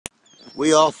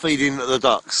We are feeding the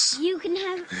ducks. You can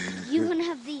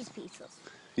have these pieces.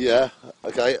 Yeah,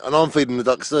 okay, and I'm feeding the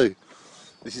ducks too.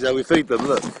 This is how we feed them,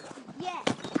 look. Yeah,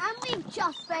 and we've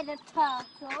just fed a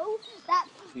turtle. That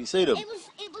You see them? it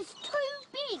was too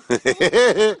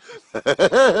big.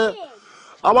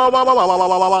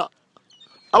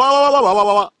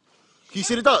 Can you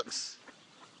see the ducks?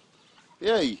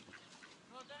 Yeah.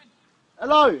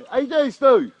 Hello, how you doing,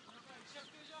 Stu?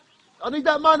 I need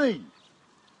that money.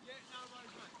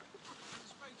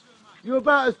 You're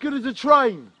about as good as a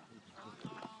train.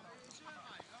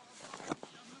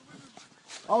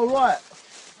 All right.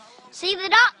 See the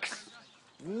ducks?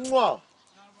 Mwah.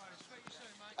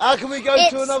 How can we go It's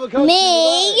to another country?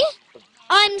 me.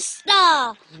 I'm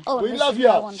Star. Oh, We love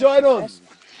you. Shine on.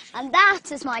 And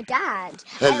that is my dad.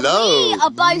 Hello. And we are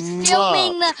both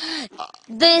filming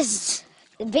this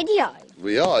video.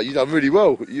 We are. You done really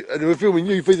well. And we're filming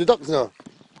you feed the ducks now.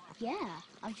 Yeah,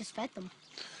 I've just fed them.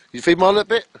 You feed mine a little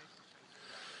bit?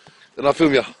 Then I'll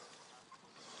film you.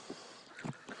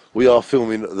 We are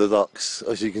filming the ducks,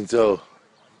 as you can tell.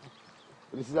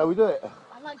 This is how we do it.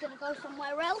 I'm not going to go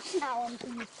somewhere else now.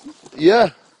 Yeah.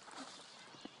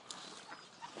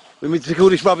 We need to pick all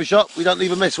this rubbish up. We don't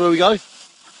leave a mess where we go.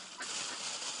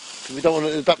 We don't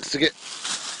want the ducks to get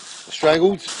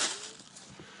strangled.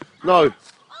 No.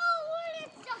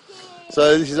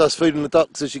 So this is us feeding the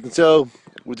ducks, as you can tell.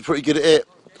 We're pretty good at it.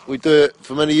 We do it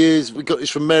for many years. We got this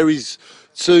from Mary's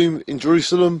tomb in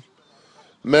Jerusalem.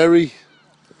 Mary,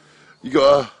 you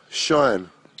gotta shine.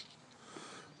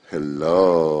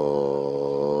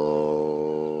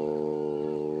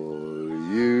 Hello.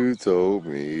 You told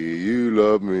me you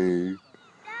love me.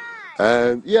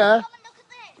 And yeah.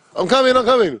 I'm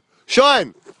coming.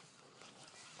 Shine.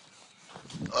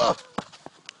 I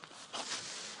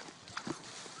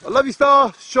love you,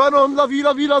 Star. Shine on. Love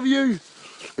you.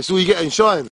 It's all you get and shine.